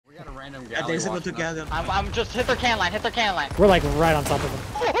random Yeah, there's a galleon little galleon. I'm just hit their can line. Hit their can line. We're like right on top of them.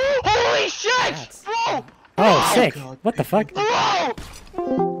 Holy shit, That's... bro! Oh, sick. God. What the fuck? Bro!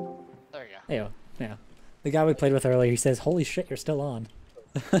 There you go. Yeah. The guy we played with earlier, he says, "Holy shit, you're still on."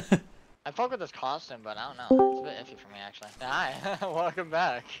 I fuck with this costume, but I don't know. It's a bit iffy for me, actually. Hi, welcome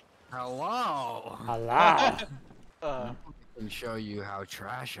back. Hello. Hello. I can show you how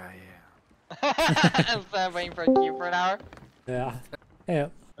trash I am. Instead of waiting for a queue for an hour. Yeah. Yeah.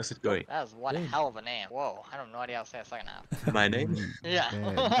 How's it going? That was one hell of a name. Whoa, I have no idea how to say a second half. My name? Yeah.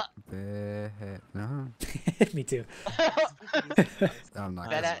 No. Me too. I'm not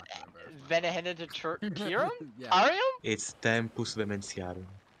Veneheaded to Tirum? Yeah. Arium? It's Tempus Vemenciarum.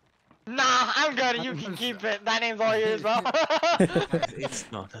 Nah, I'm good. You can keep it. That name's all yours, bro. It's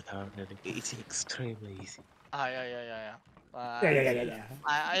not that hard, really. It's extremely easy. Oh, yeah.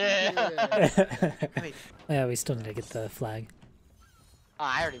 Yeah. Yeah, we still need to get the flag. Oh,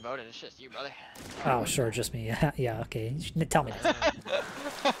 I already voted. It's just you, brother. Oh, sure, just me. Yeah, okay. You shouldn't tell me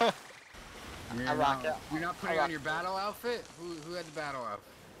that. I rock it. You're not putting on your battle outfit? Who had the battle outfit?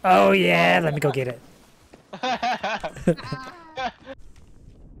 Oh, yeah. Let me go get it.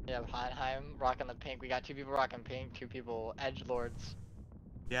 Yeah, hi, I'm rocking the pink. We got 2 people rocking pink, 2 people edgelords.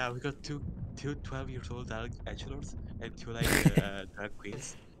 Yeah, we got two 12-year-old edgelords and 2 like drag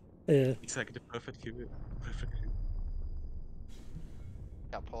queens. Yeah. It's like the perfect cube.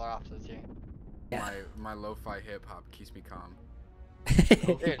 Got polar opposites here. Yeah. My lo-fi hip hop keeps me calm.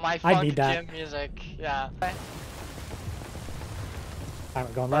 Dude, my I funk need that. gym music. Yeah. Alright,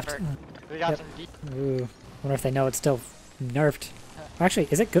 we're going left. Perfect. We got some deep. Ooh. Wonder if they know it's still nerfed. Actually,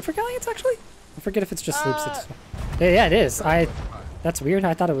 is it good for Galleons, actually? I forget if it's just loops. Yeah, it is. That's weird.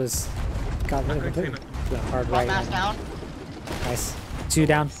 I thought it was... got rid of it completely. Yeah, hard One right. mass down. Nice. 2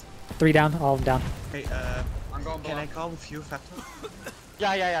 down. 3 down. All of them down. Hey, I'm going can I come with you, Factor?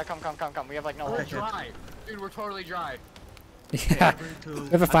 Yeah. Come. We have like no. We're dry. Dude, we're totally dry. Yeah. We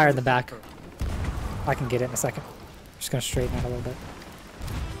have a fire in the back. I can get it in a second. Just gonna straighten it a little bit.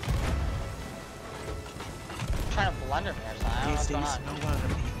 I'm trying to blunder me or something. I don't know what's going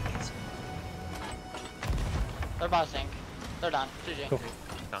on. They're about to sink. They're done. GG. Cool.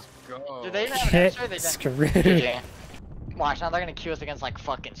 Go. Did they even have an Shit. answer? They didn't. Screwed. GG. Watch, now they're gonna queue us against like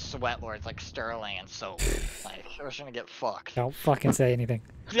fucking sweat lords like Sterling and Soap. Like, we're just gonna get fucked. Don't fucking say anything.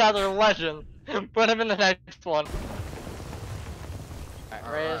 Yeah, they're legends. Put him in the next one.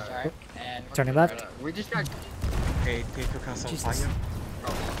 Alright, raised, alright. And Turning left. We just got... Hey, take your cast on Jesus. fire.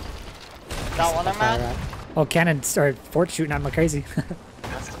 got one there, Fire man. at. Oh, cannons or forts shooting at me crazy.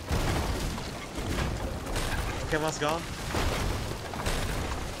 Okay, one's gone.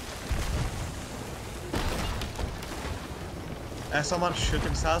 Someone shoot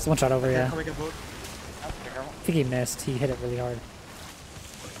himself. Someone shot over, Okay, yeah. coming aboard. Oh, be careful. I think he missed. He hit it really hard.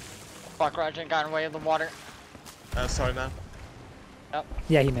 Fuck, Roger got away in the water. Sorry, man.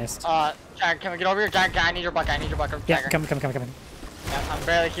 Yeah, he missed. Jack, can we get over here? Jack, I need your bucket. Yeah, coming. Yeah, I'm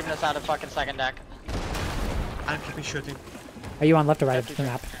barely keeping us out of fucking second deck. I'm keeping shooting. Are you on left or right of the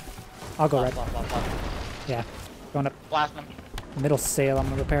map? I'll go right. Left. Yeah. Going up. Blast him. Middle sail, I'm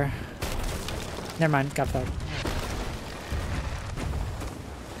gonna repair. Never mind, got that.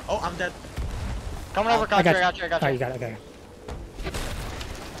 Oh, I'm dead. Coming over, got you. Oh, you got it, okay.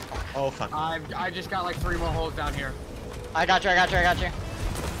 Oh, fuck. I just got like 3 more holes down here. I got you.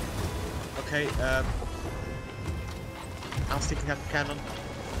 Okay, I'm sticking at the cannon.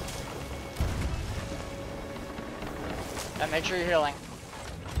 And make sure you're healing.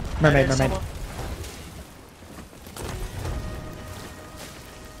 Mermaid. Someone-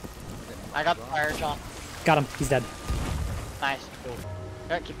 I got the fire, John. Got him, he's dead. Nice.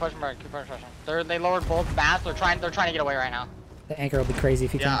 Yeah, keep pushing, bro. They lowered both masts. They're trying to get away right now. The anchor will be crazy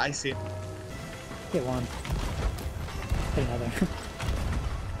if you Yeah, can I see. hit one. Hit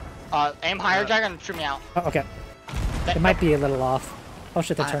another. Aim higher, Jack, and shoot me out. Oh, okay. It might be a little off. Oh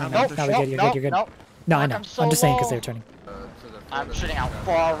shit, they're turning now. Nope, No, you're good. Nope. No, I know. I'm so I'm just saying because low. they're turning. I'm shooting out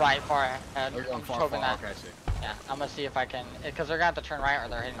far right, far ahead. They're going I'm far. hoping that. Okay, I see. Yeah, I'm gonna see if I can, because they're gonna have to turn right or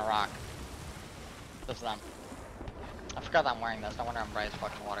they're hitting a rock. This is them. I forgot that I'm wearing this. I wonder I'm bright as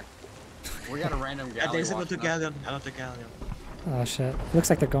fucking water. We got a random galleon. There's watching another us. galleon. Oh shit. Looks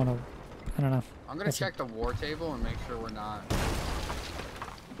like they're going to... I don't know. I'm gonna check the war table and make sure we're not...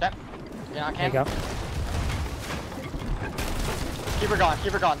 Yep. You're not There you can. go. Keep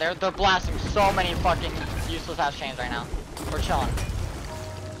her going. They're blasting so many fucking useless ass chains right now. We're chilling.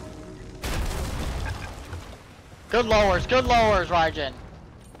 Good lowers, Raijin.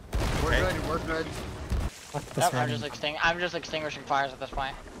 We're good. Fuck this Yep, one. I'm just extinguishing fires at this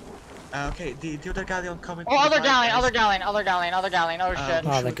point. Okay, the other galleon coming. Oh, other galleon, other galleon, other galleon, other galleon. Oh shit.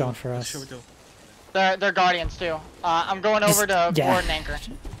 Oh, they're going for us. Should we do? They're guardians too. I'm going over to yeah. board and anchor.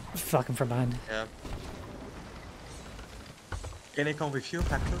 Fucking from behind. Yeah. Can they come with you,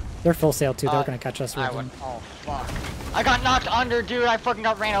 Factor? They're full sail too. They're gonna catch us. I With would. them. Oh fuck. I got knocked under, dude. I fucking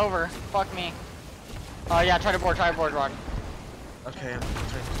got ran over. Fuck me. Oh yeah, try to board, Rod. Okay, I'm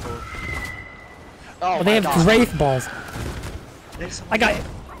trying to go. Oh, They have God. Wraith balls. There's someone.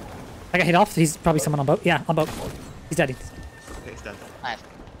 I got hit off. He's probably someone on boat. Yeah, on boat. He's dead. Okay, it's dead. Nice.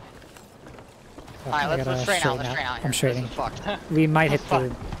 Oh, Alright, I let's gotta straighten out. Let's straighten straighten out here. I'm straightening. This is fucked. We might hit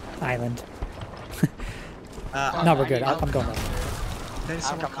Fuck. the island. Uh, No, we're good. I'm going. There's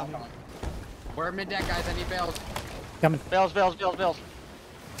I'm someone coming. coming. We're mid deck, guys. I need bails. Coming. Bills. We're good.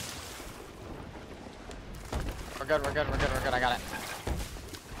 I got it.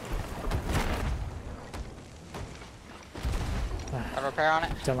 A repair on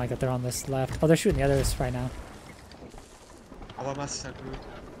it. Don't like that they're on this left. Oh, they're shooting the others right now. Our master group.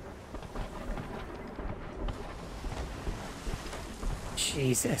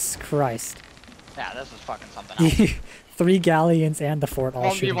 Jesus Christ. Yeah, this is fucking something else. 3 galleons and the fort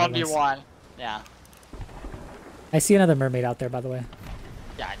all shooting at us. 1v1. Yeah. I see another mermaid out there, by the way.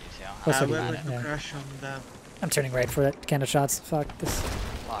 Yeah, I do too. Oh, so do We're you. going to Yeah. crash on them. I'm turning right for it. Cannon shots. Fuck this.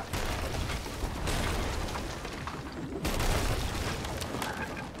 Fuck.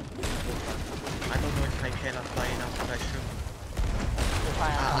 I don't know if I can apply enough, but I should. You're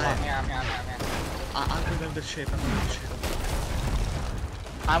fine. I'm here. I'm going on the ship.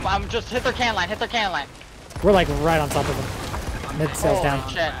 I'm just hit their can line. We're like right on top of them. Mid sails Holy down.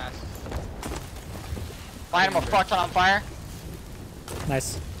 shit. Light him a fuck ton on fire.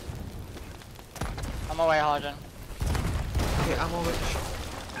 Nice. I'm away, Halogen. Okay, I'm over the ship.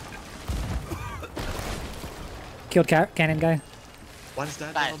 Killed cannon guy. One's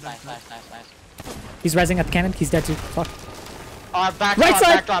dead. Nice. He's rising at the cannon. He's dead too. Fuck. Back Right drop,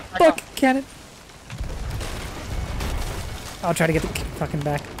 side! back drop. Fuck! Cannon! I'll try to get the fucking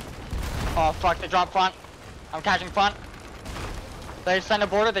back. Oh fuck, they drop front. I'm catching front. They send a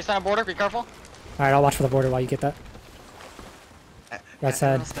border, be careful. Alright, I'll watch for the border while you get that. Right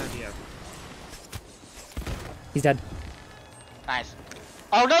side. Everyone's dead, yeah. He's dead. Nice.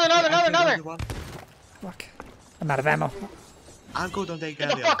 Oh, another! One. Fuck. I'm out of ammo. I'll go down the Get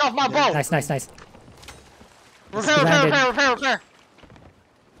the galleon. fuck off my boat! Nice. Repair.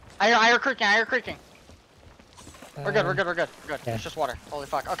 I hear creaking. We're good. Yeah. It's just water. Holy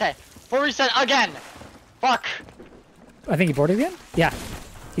fuck. Okay. Full reset again! Fuck! I think he boarded again? Yeah.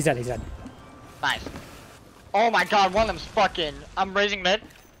 He's dead. Nice. Oh my god, one of them's fucking... I'm raising mid.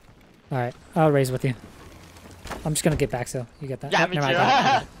 Alright, I'll raise with you. I'm just gonna get back so you get that. Yeah, Oh, me never too.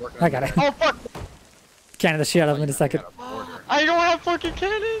 mind, I got it. Oh fuck! Cannon the shit out of him in a second. I don't have fucking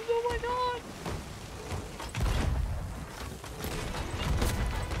cannons! Oh my god!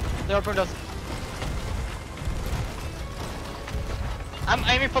 They opened us. I'm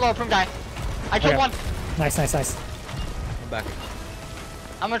aiming for the open guy. I killed Okay. one. Nice. I'm back.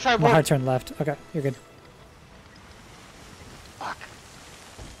 I'm gonna try My board. hard turn left. Okay, you're good. Fuck.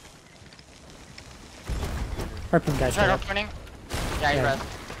 Harpoon guy's Try dead. opening. Yeah, he's Yeah.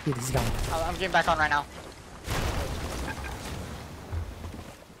 res. He's gone. I'm getting back on right now.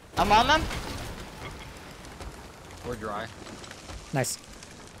 I'm on them. We're dry. Nice.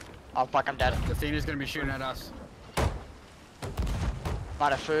 Oh fuck, I'm dead. Athena's gonna be shooting at us. I'm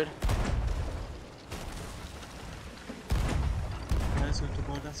out of food. Guys going to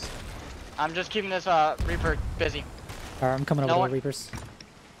board us. I'm just keeping this Reaper busy. Alright, I'm coming No over one- to the Reapers.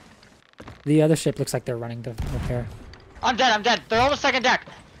 The other ship looks like they're running to repair. I'm dead. They're on the second deck.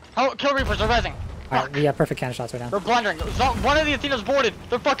 Oh, kill Reapers, they're rezzing. Alright, we have perfect cannon shots right now. They're blundering. One of the Athena's boarded.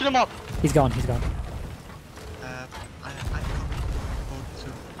 They're fucking him up. He's gone. I'm coming to board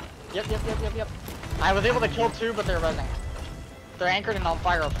too. Yep. I was able to kill 2, but they're rezzing. They're anchored and on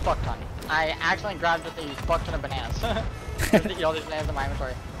fire a fuck ton. I accidentally grabbed a fuck ton of bananas. Just to eat all these bananas in my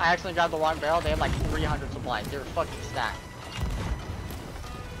inventory. I accidentally grabbed the one barrel. They had like 300 supplies. They were fucking stacked.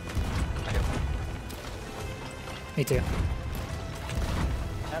 Me too.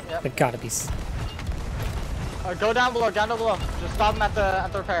 Yep. They gotta be. Go down below. Just stop them at the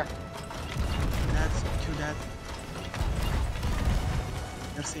repair. That's two dead.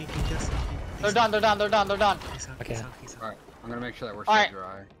 They're sinking, just sinking. They're done. Okay. Alright, I'm gonna make sure that we're Alright. still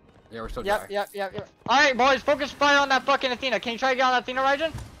dry. Yeah, we're still dry. Yep. Alright, boys, focus fire on that fucking Athena. Can you try to get on that Athena,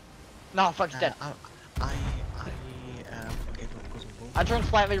 Rajan? No, fuck, he's dead. Forget what goes on board. I turned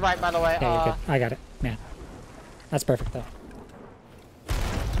slightly right, by the way. Yeah, you're good. I got it. Man. That's perfect though.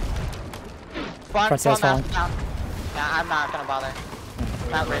 Front sail's falling. mast down. Nah, I'm not gonna bother.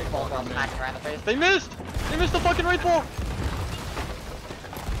 That raid ball while smacking right in the face. They missed! They missed the fucking raid ball!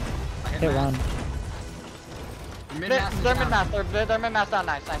 Hit one. They're mid-mass. They're mid-mass down.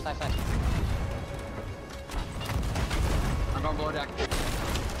 Nice. I'm going below deck.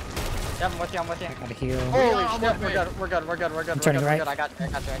 Yep, I'm with you. Gotta heal. Holy Yeah, shit, we're good. We're good. I'm turning right. I got you.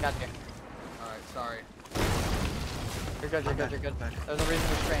 Alright, sorry. You're good. There's a reason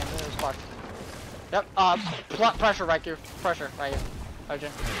to strain. It was fucked. Yep, pressure right here. Pressure right here. Right, Jin.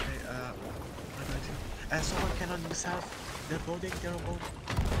 Okay, what do I do? Someone can on the south. They're loading, they're on board.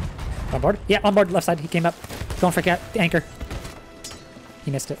 On board? Yeah, on board, left side. He came up. Don't forget the anchor.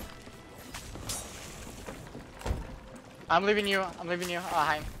 He missed it. I'm leaving you.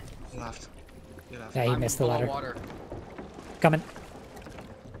 Hein. Left. You left. Yeah, he I'm missed the below ladder. water. Coming.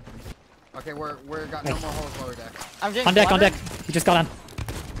 Okay, we're got no more holes lower deck. I'm getting On deck, flooded. He just got on.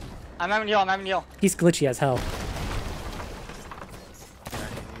 I'm having heal. He's glitchy as hell.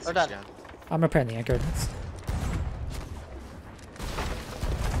 We're done. I'm repairing the anchor.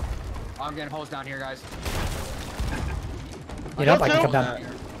 I'm getting holes down here, guys. You know, I can two. come down.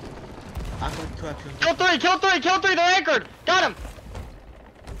 I'm going to Kill three, they're anchored! Got him!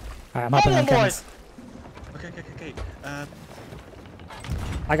 Alright, I'm hopping on boys! cannons. Okay.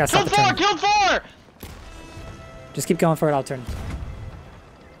 I got stop the turn. Killed four! Just keep going for it, I'll turn.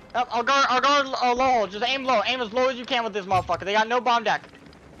 Yep, I'll guard low. Just aim low. Aim as low as you can with this motherfucker. They got no bomb deck.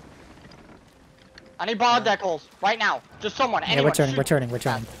 I need bomb deck holes right now. Just someone. Yeah, Anyone. we're turning.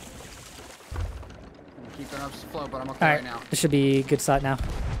 I'm keeping up slow, but I'm okay Alright, right now. this should be a good shot now.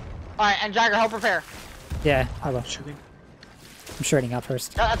 Alright, and Jagger, help repair. Yeah, I will. shooting. I'm shredding up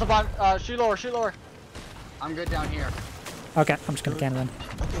first. Yeah, that's a bomb. Shoot lower. I'm good down here. Okay, I'm just gonna cannon them.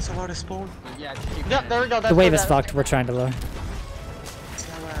 Okay, so what is spawn? Yeah, just keep Yep, there we go. The wave is fucked, we're trying to lower.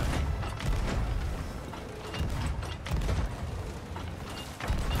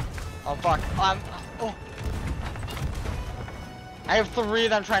 Oh fuck. Oh. I have three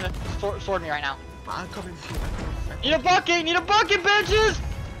of them trying to sword me right now. I'm coming for you. Need a bucket, bitches!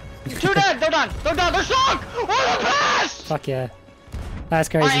 Two dead, they're done, they're sunk! Oh, the pass! Fuck yeah. That's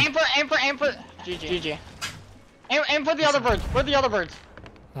crazy. Alright, aim for, GG. Aim for the other birds, where are the other birds?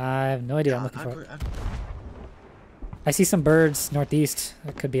 I have no idea, I'm looking for it. I see some birds northeast,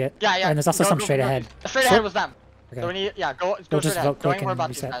 that could be it. Yeah. And there's also some straight ahead. Straight ahead was them. Okay. So we need, yeah, go We'll straight just ahead. vote Don't quick even worry and about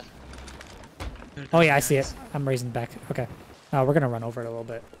these reset. guys. Oh yeah, I see it. I'm raising back. Okay. Oh, we're gonna run over it a little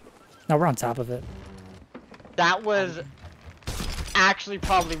bit. No, we're on top of it. That was actually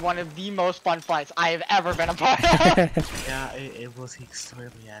probably one of the most fun fights I have ever been a part of. Yeah, it was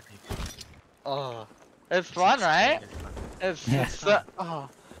extremely epic. Oh, it's fun, right? It's, Yeah. oh.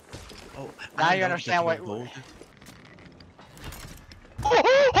 Oh, Now you understand what. Oh,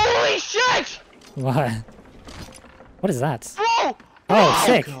 holy shit! What? What is that? Bro! Oh,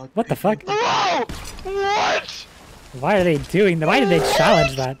 sick. God. What the fuck? Bro! What? Why are they doing that? Why did they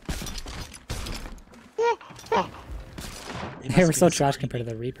challenge that? They were so trash compared to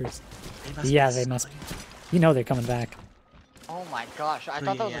the Reapers. Yeah, they must be. You know they're coming back. Oh my gosh, I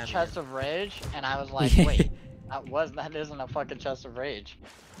thought that was a Yeah, chest of rage, and I was like, wait, that isn't a fucking chest of rage.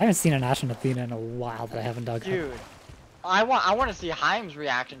 I haven't seen an Ash and Athena in a while that I haven't dug up. Dude, I want to see Haim's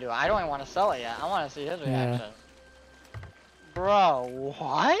reaction to it. I don't even want to sell it yet. I want to see his reaction. Bro,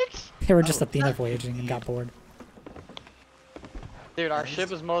 what? They were just Athena voyaging and got bored. Dude, our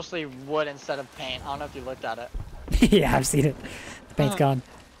ship is mostly wood instead of paint. I don't know if you looked at it. Yeah, I've seen it. The paint's gone.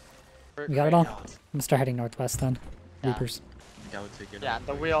 We got it all? I'm gonna start heading northwest then. Yeah. Reapers. Yeah,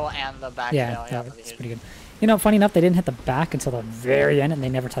 the wheel and the back Yeah, tail. that's pretty good. You know, funny enough, they didn't hit the back until the very end, and they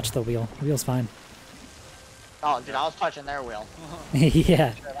never touched the wheel. The wheel's fine. Oh, dude, I was touching their wheel.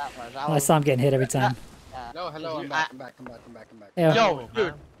 Yeah. Sure that was. I saw him getting hit every time. Hello, I'm back. Yeah. Yo,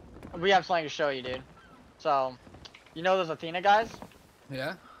 dude, we have something to show you, dude. So, you know those Athena guys?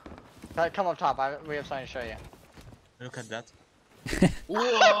 Yeah? Come up top. We have something to show you. Look at that.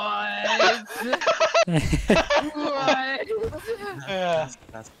 What? What? Yeah.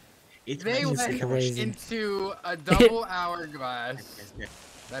 They It's went crazy. into a double hourglass. Yeah.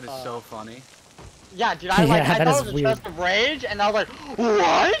 That is so funny. Yeah, dude, I Yeah, that thought is it was a weird. chest of rage, and I was like,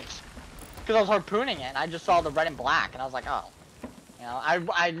 what? Because I was harpooning it, and I just saw the red and black, and I was like, oh. You know,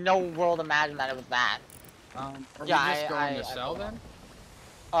 I no world imagined that it was that. Are we Yeah, just going to I sell then?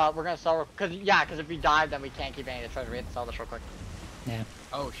 We're gonna sell, cause if we dive, then we can't keep any of the treasure. We have to sell this real quick. Yeah.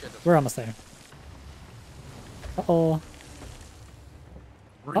 Oh shit. That's We're almost there. Uh-oh.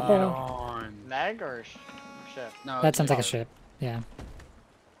 Bring it Uh-oh. on. Meg or ship? No, That sounds like a ship. Yeah.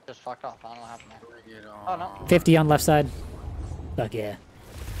 Just fucked off. I don't know what happened there. Bring it Oh, on. no. 50 on left side. Fuck yeah.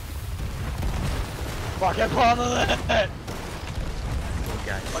 Fucking pummel it!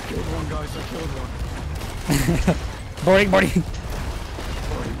 guys. I killed one, guys. I killed one. Boarding.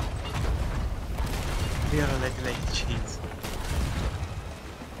 We are like cheese.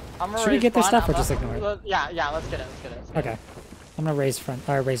 I'm gonna Should we raise get this front, stuff or just ignore it? Yeah, let's get it. Okay. I'm gonna raise front,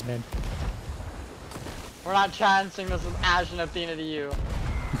 or raise mid. We're not chancing this with Ash and Athena to you.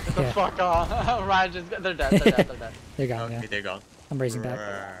 Get the Yeah. fuck off. Ryan just, they're dead. They're gone, Okay, yeah. they're gone. I'm raising back.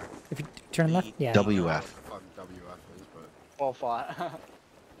 If you turn left, yeah. WF. Fuck WF is, but Well fought.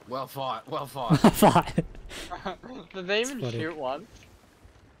 well fought. Fought. Did they even funny. shoot once?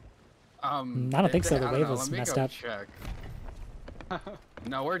 I don't think so, the I don't wave know, was let me messed go up. Check.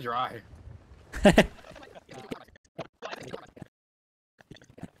 No, we're dry.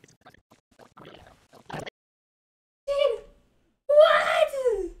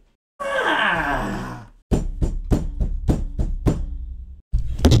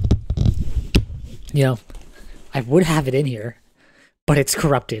 You know, I would have it in here, but it's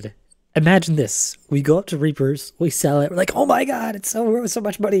corrupted. Imagine this. We go up to Reapers, we sell it, we're like, oh my god, it's so worth so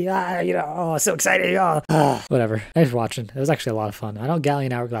much money. Oh, so exciting. Whatever. Thanks for watching. It was actually a lot of fun. I don't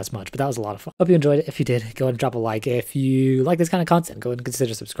Galleon Hourglass much, but that was a lot of fun. Hope you enjoyed it. If you did, go ahead and drop a like. If you like this kind of content, go ahead and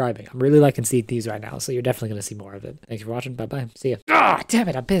consider subscribing. I'm really liking Sea of Thieves right now, so you're definitely going to see more of it. Thank you for watching. Bye-bye. See ya. Damn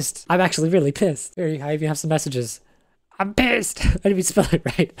it, I'm pissed. I'm actually really pissed. Here, I even have some messages. I'm pissed. I didn't even spell it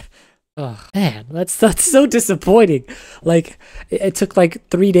right. Oh man, that's so disappointing. Like, it took like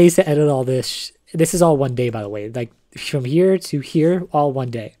 3 days to edit all this. This is all one day, by the way. Like, from here to here, all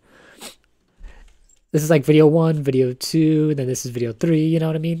one day. This is like video 1, video 2, and then this is video 3, you know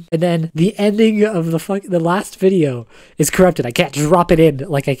what I mean? And then the ending of the last video is corrupted. I can't drop it in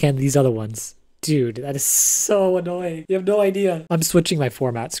like I can these other ones. Dude, that is so annoying. You have no idea. I'm switching my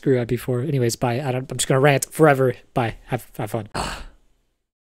format. Screw IP4. Anyways, bye. I'm just gonna rant forever. Bye. Have fun.